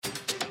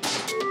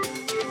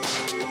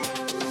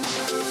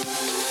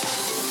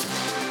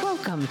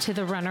to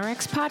the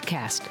RunnerX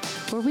podcast,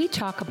 where we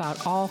talk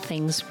about all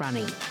things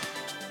running.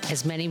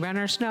 As many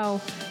runners know,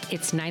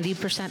 it's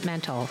 90%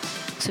 mental.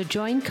 So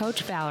join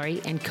Coach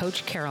Valerie and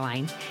Coach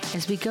Caroline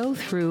as we go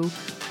through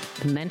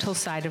the mental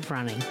side of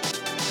running.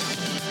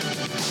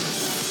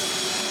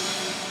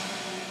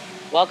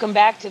 Welcome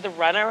back to the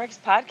RunnerX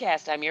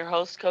podcast. I'm your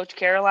host, Coach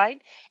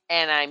Caroline,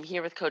 and I'm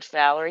here with Coach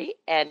Valerie.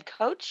 And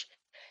Coach,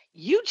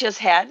 you just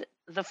had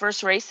the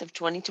first race of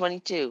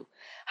 2022.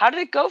 How did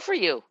it go for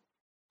you?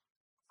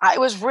 It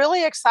was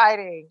really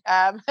exciting.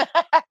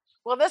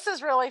 Well, this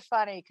is really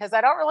funny because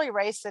I don't really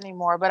race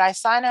anymore, but I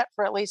sign up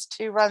for at least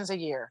 2 runs a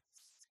year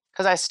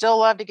because I still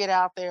love to get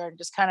out there and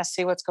just kind of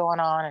see what's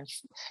going on and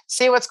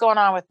see what's going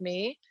on with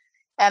me.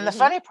 And the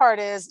funny part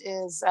is,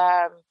 as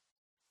a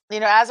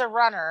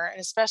runner,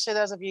 and especially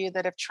those of you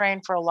that have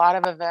trained for a lot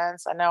of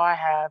events, I know I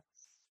have,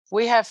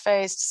 we have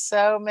faced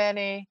so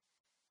many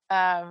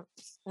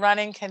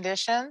running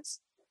conditions.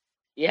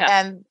 Yeah.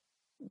 And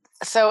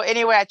so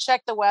anyway, I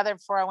checked the weather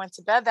before I went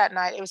to bed that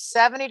night. It was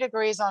 70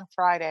 degrees on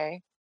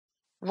Friday.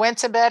 Went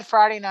to bed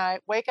Friday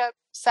night, wake up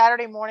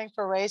Saturday morning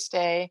for race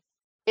day.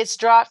 It's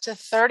dropped to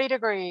 30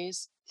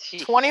 degrees,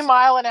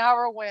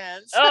 20-mile-an-hour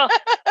winds. Oh.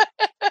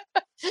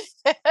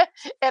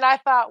 And I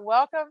thought,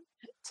 welcome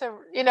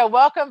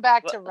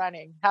back to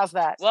running. How's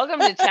that?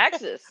 Welcome to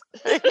Texas.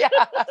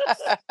 Yeah.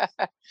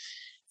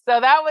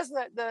 So that was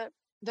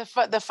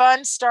the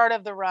fun start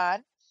of the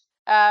run.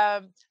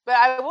 But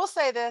I will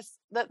say this,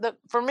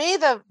 for me,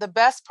 the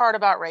best part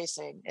about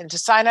racing and to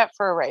sign up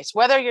for a race,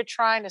 whether you're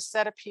trying to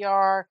set a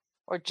PR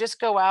or just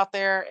go out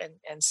there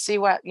and see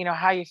what,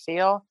 how you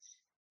feel,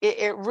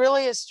 it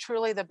really is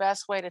truly the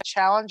best way to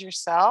challenge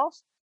yourself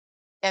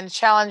and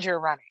challenge your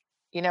running,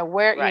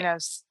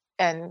 Right.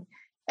 And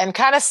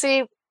kind of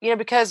see,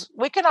 because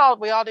we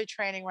all do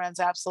training runs.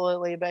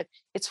 Absolutely. But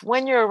it's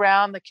when you're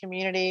around the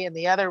community and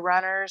the other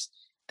runners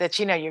that,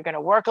 you're going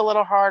to work a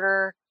little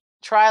harder,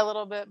 try a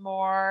little bit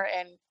more.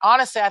 And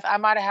honestly, I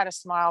might've had a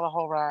smile the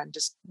whole run,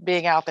 just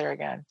being out there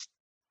again.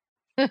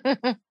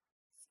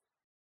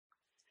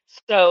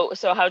 So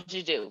how did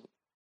you do?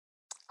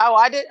 Oh,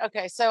 I did.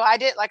 Okay. So I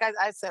did, like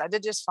I said, I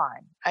did just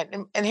fine.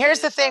 And here's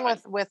the thing here's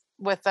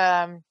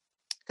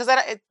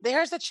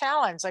the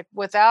challenge, like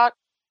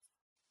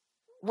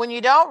when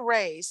you don't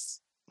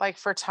race, like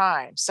for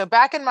time. So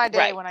back in my day,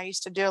 Right. when I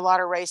used to do a lot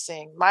of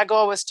racing, my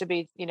goal was to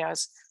be,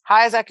 as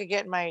high as I could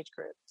get in my age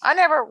group. I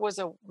never was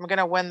going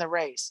to win the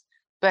race,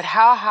 but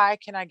how high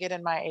can I get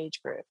in my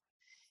age group?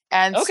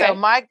 And Okay.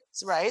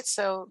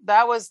 so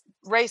that was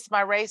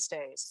my race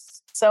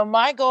days. So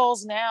my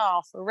goals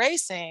now for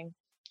racing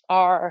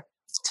are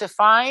to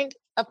find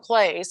a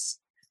place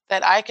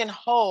that I can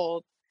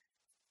hold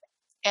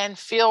and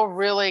feel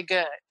really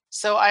good.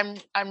 So I'm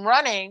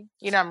running,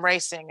 I'm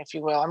racing, if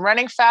you will. I'm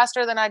running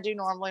faster than I do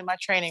normally my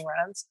training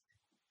runs,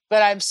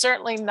 but I'm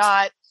certainly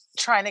not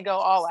trying to go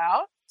all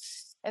out.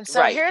 And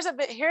so Right. here's an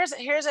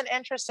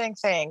interesting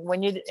thing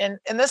and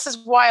this is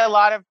why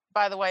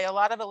by the way, a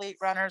lot of elite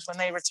runners, when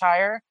they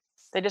retire,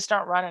 they just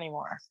don't run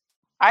anymore.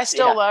 I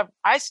still love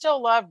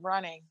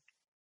running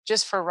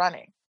just for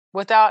running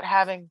without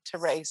having to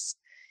race.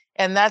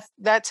 And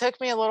that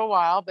took me a little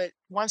while, but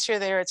once you're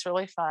there, it's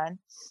really fun.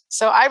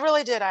 So I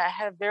really did. I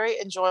had a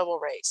very enjoyable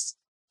race,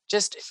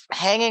 just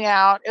hanging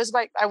out. It was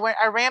like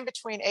I ran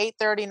between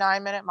 8:30,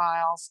 9-minute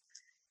miles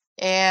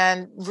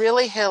and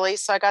really hilly.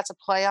 So I got to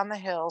play on the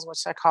hills,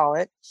 which I call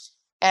it,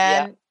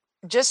 and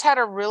just had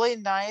a really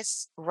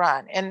nice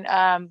run.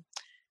 And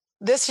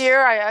this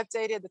year I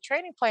updated the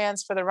training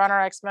plans for the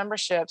RunnerX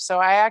membership. So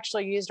I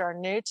actually used our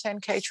new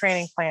 10K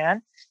training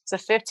plan. It's a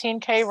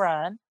 15K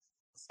run.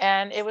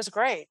 And it was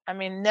great. I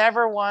mean,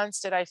 never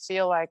once did I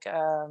feel like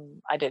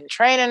I didn't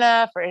train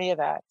enough or any of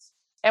that.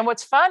 And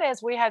what's fun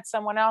is we had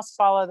someone else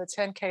follow the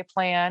 10K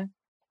plan,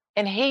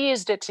 and he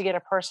used it to get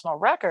a personal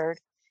record,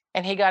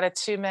 and he got a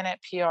 2-minute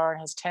PR in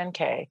his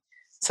 10K.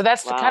 So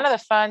that's Wow. kind of the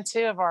fun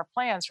too of our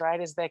plans,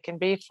 right? Is they can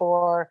be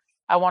for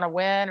I want to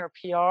win or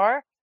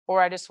PR,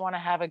 or I just want to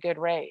have a good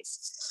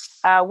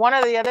race. One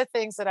of the other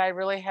things that I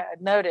really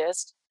had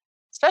noticed,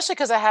 especially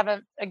because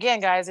again,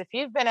 guys, if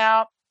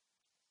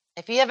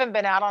you haven't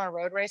been out on a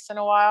road race in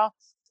a while,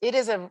 it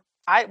is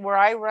where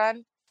I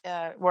run,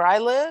 where I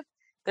live,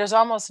 there's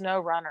almost no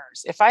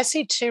runners. If I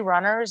see 2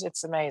 runners,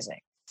 it's amazing.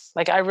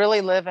 Like I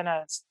really live in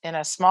a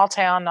small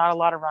town, not a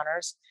lot of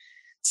runners.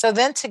 So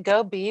then to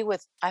go be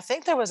with, I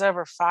think there was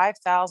over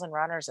 5,000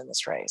 runners in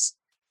this race.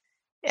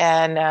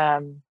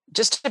 And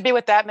just to be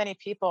with that many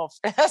people,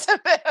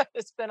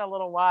 it's been a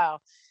little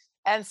while.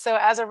 And so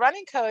as a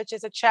running coach,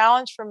 it's a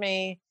challenge for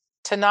me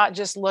to not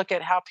just look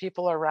at how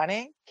people are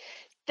running.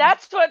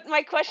 That's what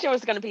my question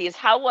was going to be, is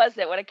how was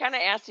it? When I kind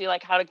of asked you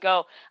like how to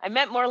go, I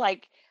meant more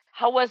like,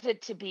 how was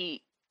it to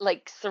be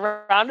like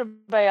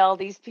surrounded by all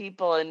these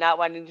people and not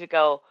wanting to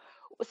go,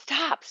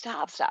 stop.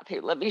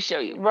 Here, let me show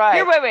you. Right.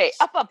 Here, wait.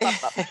 Up.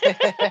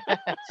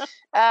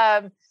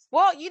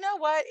 Well, you know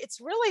what?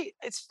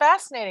 It's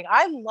fascinating.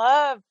 I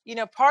love,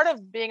 part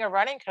of being a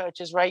running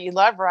coach is, right, you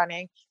love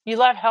running. You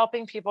love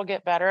helping people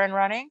get better in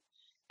running.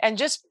 and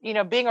just,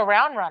 being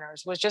around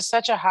runners was just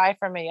such a high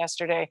for me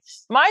yesterday.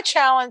 My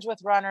challenge with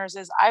runners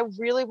is I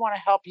really want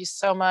to help you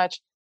so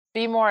much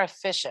be more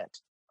efficient.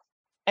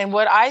 And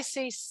what I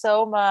see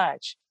so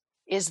much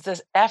is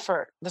the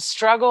effort, the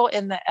struggle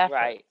in the effort.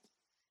 Right.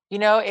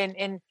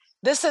 And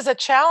this is a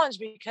challenge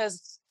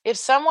because if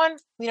someone,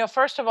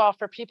 first of all,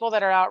 for people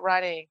that are out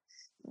running,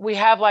 we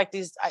have like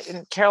these,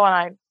 and Carol and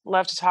I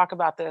love to talk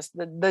about this,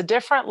 the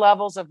different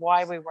levels of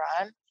why we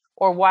run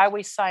or why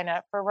we sign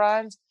up for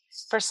runs.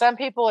 For some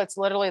people, it's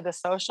literally the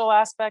social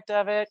aspect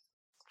of it.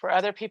 For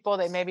other people,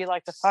 they maybe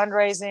like the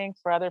fundraising.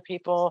 For other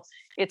people,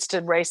 it's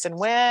to race and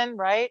win,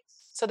 right?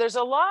 So there's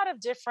a lot of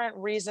different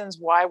reasons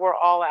why we're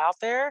all out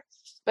there,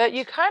 but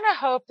you kind of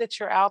hope that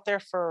you're out there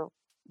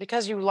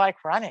because you like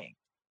running,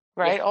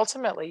 right? Yeah.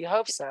 Ultimately, you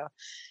hope so.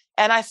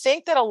 And I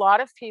think that a lot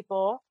of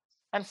people,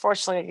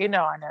 unfortunately, I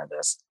know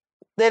this,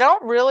 they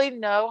don't really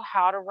know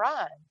how to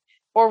run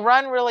or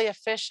run really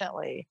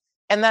efficiently.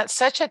 And that's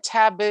such a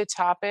taboo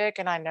topic.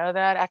 And I know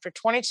that after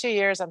 22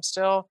 years, I'm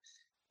still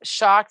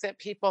shocked that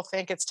people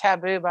think it's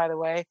taboo, by the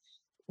way,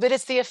 but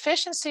it's the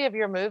efficiency of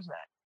your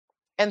movement.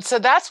 And so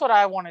that's what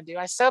I want to do.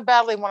 I so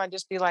badly want to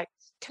just be like,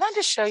 can I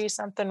just show you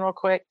something real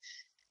quick?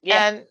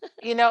 Yeah.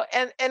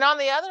 And, and on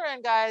the other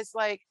end, guys,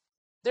 like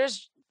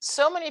there's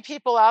so many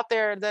people out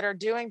there that are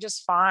doing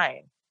just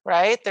fine,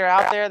 right? They're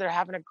out there, they're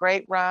having a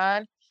great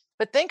run.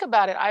 But think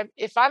about it.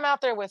 If I'm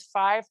out there with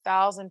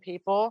 5,000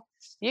 people,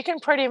 you can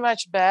pretty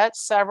much bet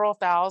several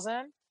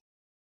thousand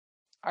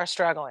are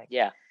struggling.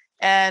 Yeah.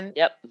 And,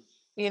 Yep.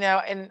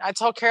 and I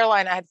told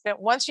Caroline,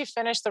 once you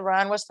finish the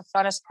run, what's the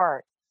funnest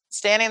part?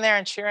 Standing there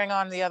and cheering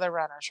on the other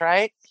runners,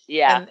 right?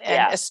 Yeah.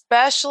 And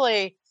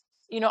especially,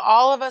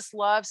 all of us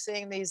love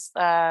seeing these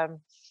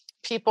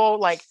people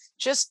like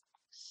just,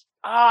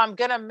 I'm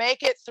gonna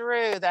make it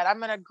through that.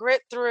 I'm gonna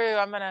grit through.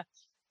 I'm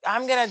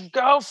gonna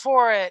go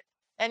for it.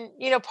 And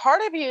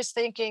part of you is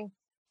thinking,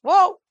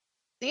 well,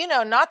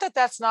 not that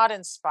that's not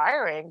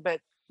inspiring, but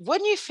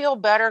wouldn't you feel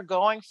better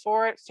going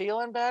for it,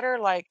 feeling better,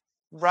 like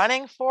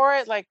running for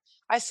it? Like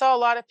I saw a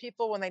lot of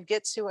people when they'd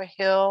get to a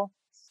hill,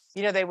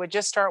 they would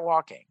just start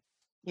walking,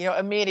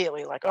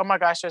 immediately, like, oh my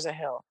gosh, there's a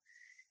hill.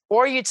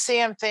 Or you'd see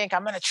them think,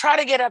 I'm going to try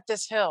to get up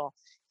this hill.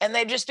 And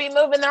they'd just be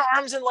moving their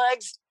arms and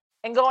legs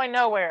and going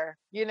nowhere,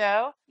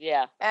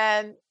 Yeah.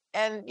 And,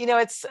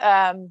 it's,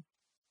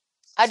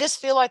 I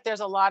just feel like there's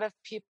a lot of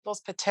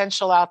people's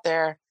potential out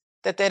there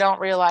that they don't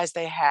realize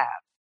they have.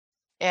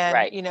 And,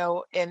 Right.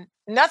 and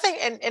nothing.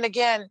 And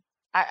again,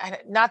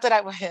 not that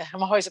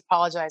I'm always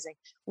apologizing.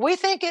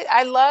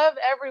 I love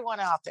everyone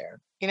out there,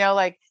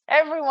 like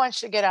everyone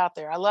should get out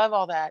there. I love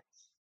all that.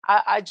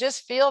 I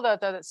just feel though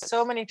that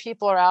so many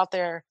people are out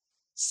there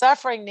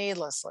suffering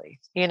needlessly,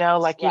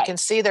 like you can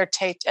see their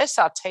tape. I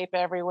saw tape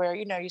everywhere.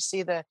 You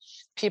see the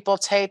people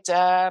taped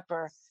up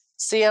or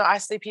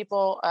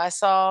I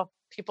saw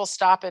people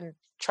stop and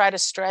try to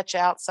stretch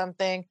out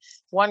something.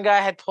 One guy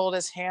had pulled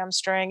his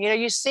hamstring.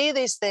 You see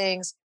these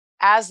things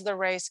as the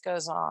race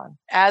goes on,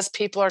 as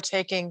people are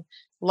taking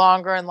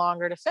longer and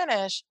longer to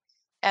finish.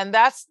 And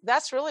that's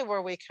really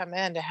where we come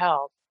in to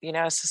help,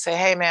 is to say,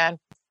 hey man,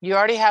 you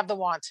already have the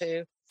want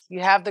to, you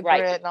have the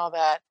grit and all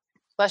that.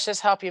 Let's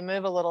just help you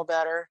move a little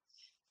better.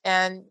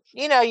 And,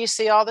 you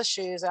see all the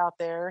shoes out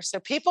there. So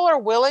people are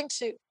willing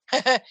to,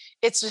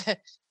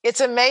 it's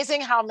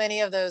amazing how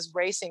many of those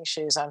racing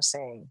shoes I'm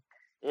seeing,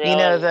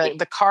 Really?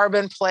 the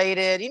carbon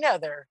plated,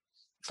 they're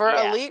for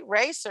elite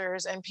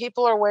racers, and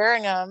people are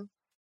wearing them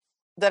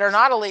that are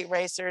not elite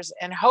racers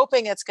and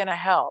hoping it's going to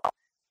help.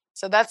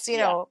 So that's,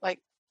 like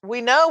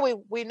we know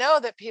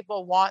that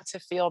people want to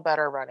feel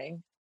better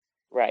running.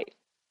 Right.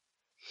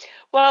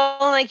 Well,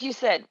 like you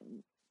said,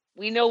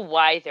 we know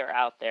why they're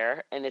out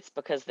there, and it's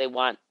because they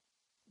want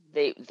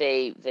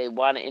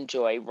to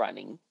enjoy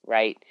running,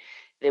 right?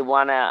 They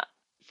want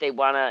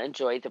to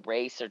enjoy the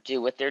race or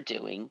do what they're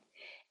doing.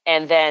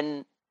 And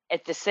then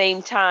at the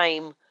same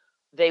time,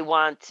 they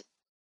have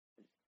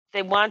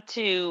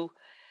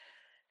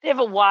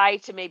a why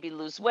to maybe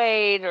lose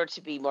weight or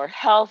to be more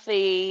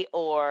healthy,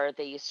 or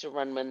they used to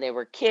run when they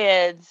were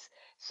kids.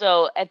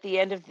 So at the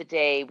end of the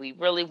day, we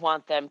really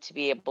want them to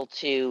be able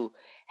to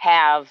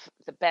have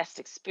the best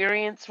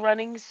experience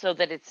running so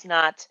that it's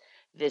not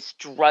this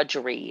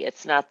drudgery.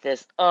 It's not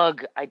this,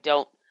 ugh, I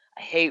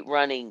hate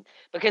running,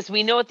 because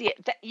we know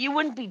that you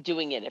wouldn't be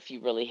doing it if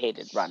you really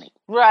hated running.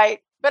 Right.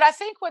 But I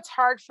think what's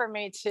hard for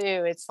me too,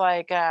 it's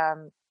like,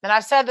 and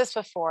I've said this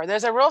before, there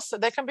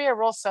can be a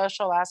real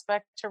social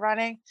aspect to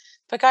running.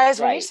 But guys,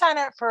 when you sign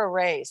up for a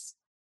race,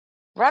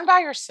 run by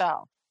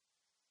yourself.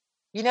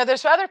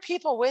 There's other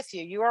people with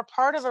you. You are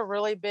part of a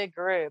really big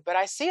group. But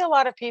I see a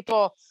lot of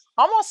people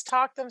almost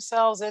talk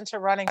themselves into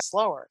running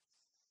slower.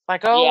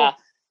 Like,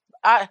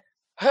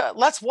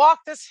 let's walk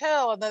this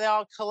hill. And then they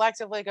all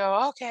collectively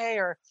go, okay.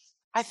 Or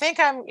I think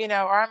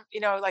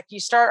like you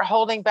start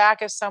holding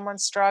back if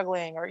someone's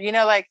struggling, or,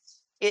 like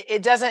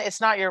it's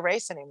not your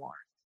race anymore.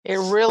 It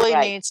really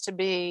needs to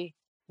be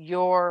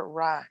your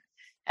run.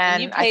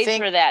 And you paid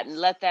for that, and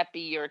let that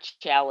be your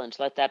challenge.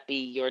 Let that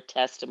be your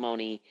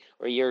testimony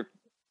or your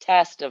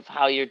test of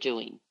how you're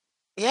doing.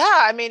 Yeah,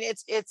 I mean,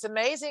 it's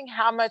amazing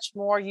how much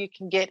more you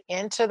can get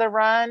into the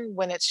run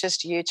when it's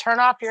just you. Turn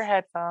off your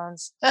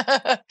headphones.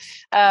 Yeah.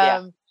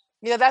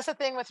 That's the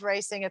thing with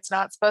racing. It's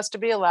not supposed to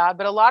be allowed,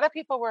 but a lot of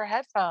people wear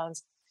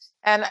headphones.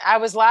 And I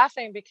was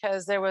laughing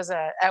because there was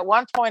at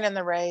one point in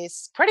the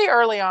race, pretty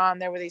early on,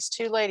 there were these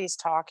two ladies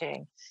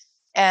talking.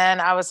 And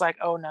I was like,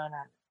 oh, no,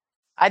 no.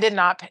 I did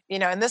not,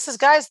 and this is,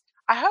 guys,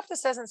 I hope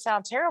this doesn't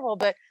sound terrible,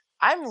 but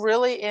I'm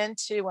really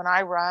into, when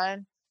I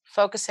run,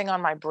 focusing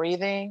on my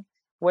breathing,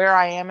 where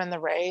I am in the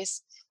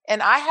race.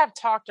 And I have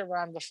talked to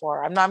run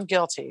before. I'm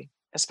guilty,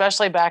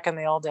 especially back in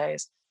the old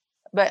days.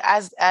 But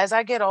as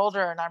I get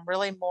older and I'm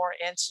really more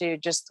into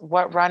just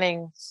what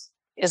running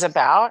is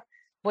about,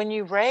 when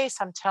you race,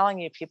 I'm telling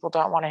you, people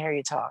don't want to hear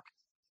you talk.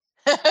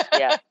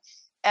 Yeah.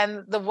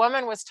 And the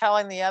woman was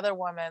telling the other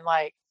woman,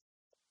 like,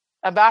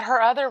 about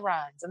her other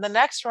runs and the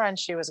next run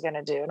she was going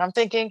to do. And I'm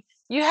thinking,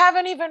 you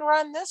haven't even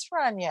run this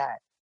run yet,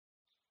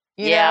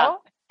 Yeah.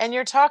 and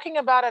you're talking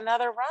about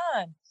another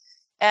run.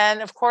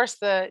 And of course,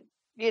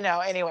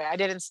 anyway, I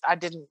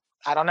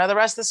don't know the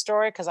rest of the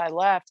story because I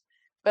left,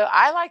 but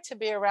I like to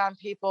be around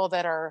people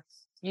that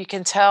you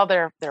can tell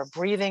they're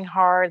breathing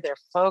hard, they're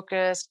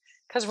focused,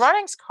 because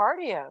running's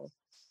cardio.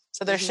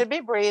 So there should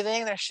be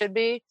breathing, there should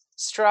be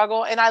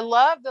struggle. And I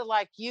love the,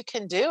 like, you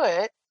can do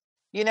it,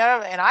 and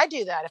I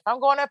do that. If I'm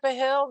going up a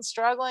hill and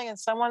struggling and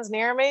someone's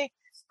near me,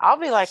 I'll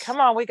be like, come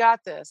on, we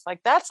got this.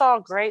 Like, that's all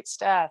great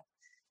stuff.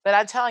 But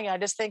I'm telling you, I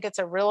just think it's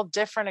a real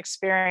different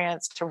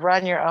experience to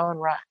run your own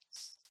run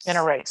in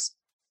a race.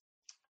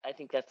 I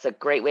think that's a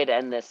great way to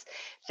end this.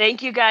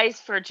 Thank you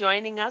guys for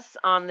joining us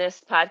on this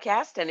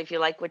podcast. And if you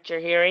like what you're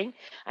hearing,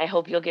 I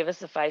hope you'll give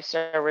us a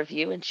 5-star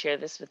review and share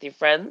this with your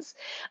friends.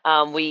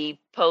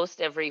 We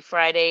post every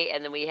Friday,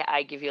 and then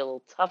I give you a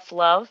little tough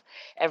love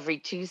every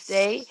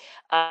Tuesday,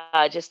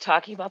 just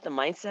talking about the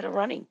mindset of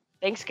running.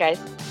 Thanks, guys.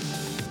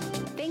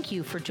 Thank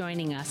you for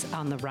joining us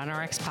on the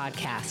RunRx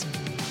podcast.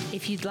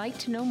 If you'd like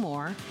to know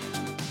more,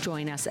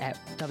 join us at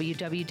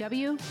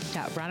www.runrx.fit.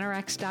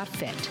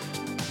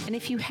 And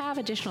if you have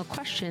additional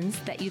questions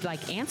that you'd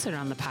like answered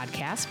on the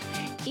podcast,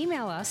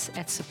 email us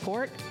at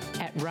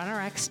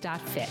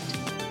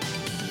support@runrx.fit.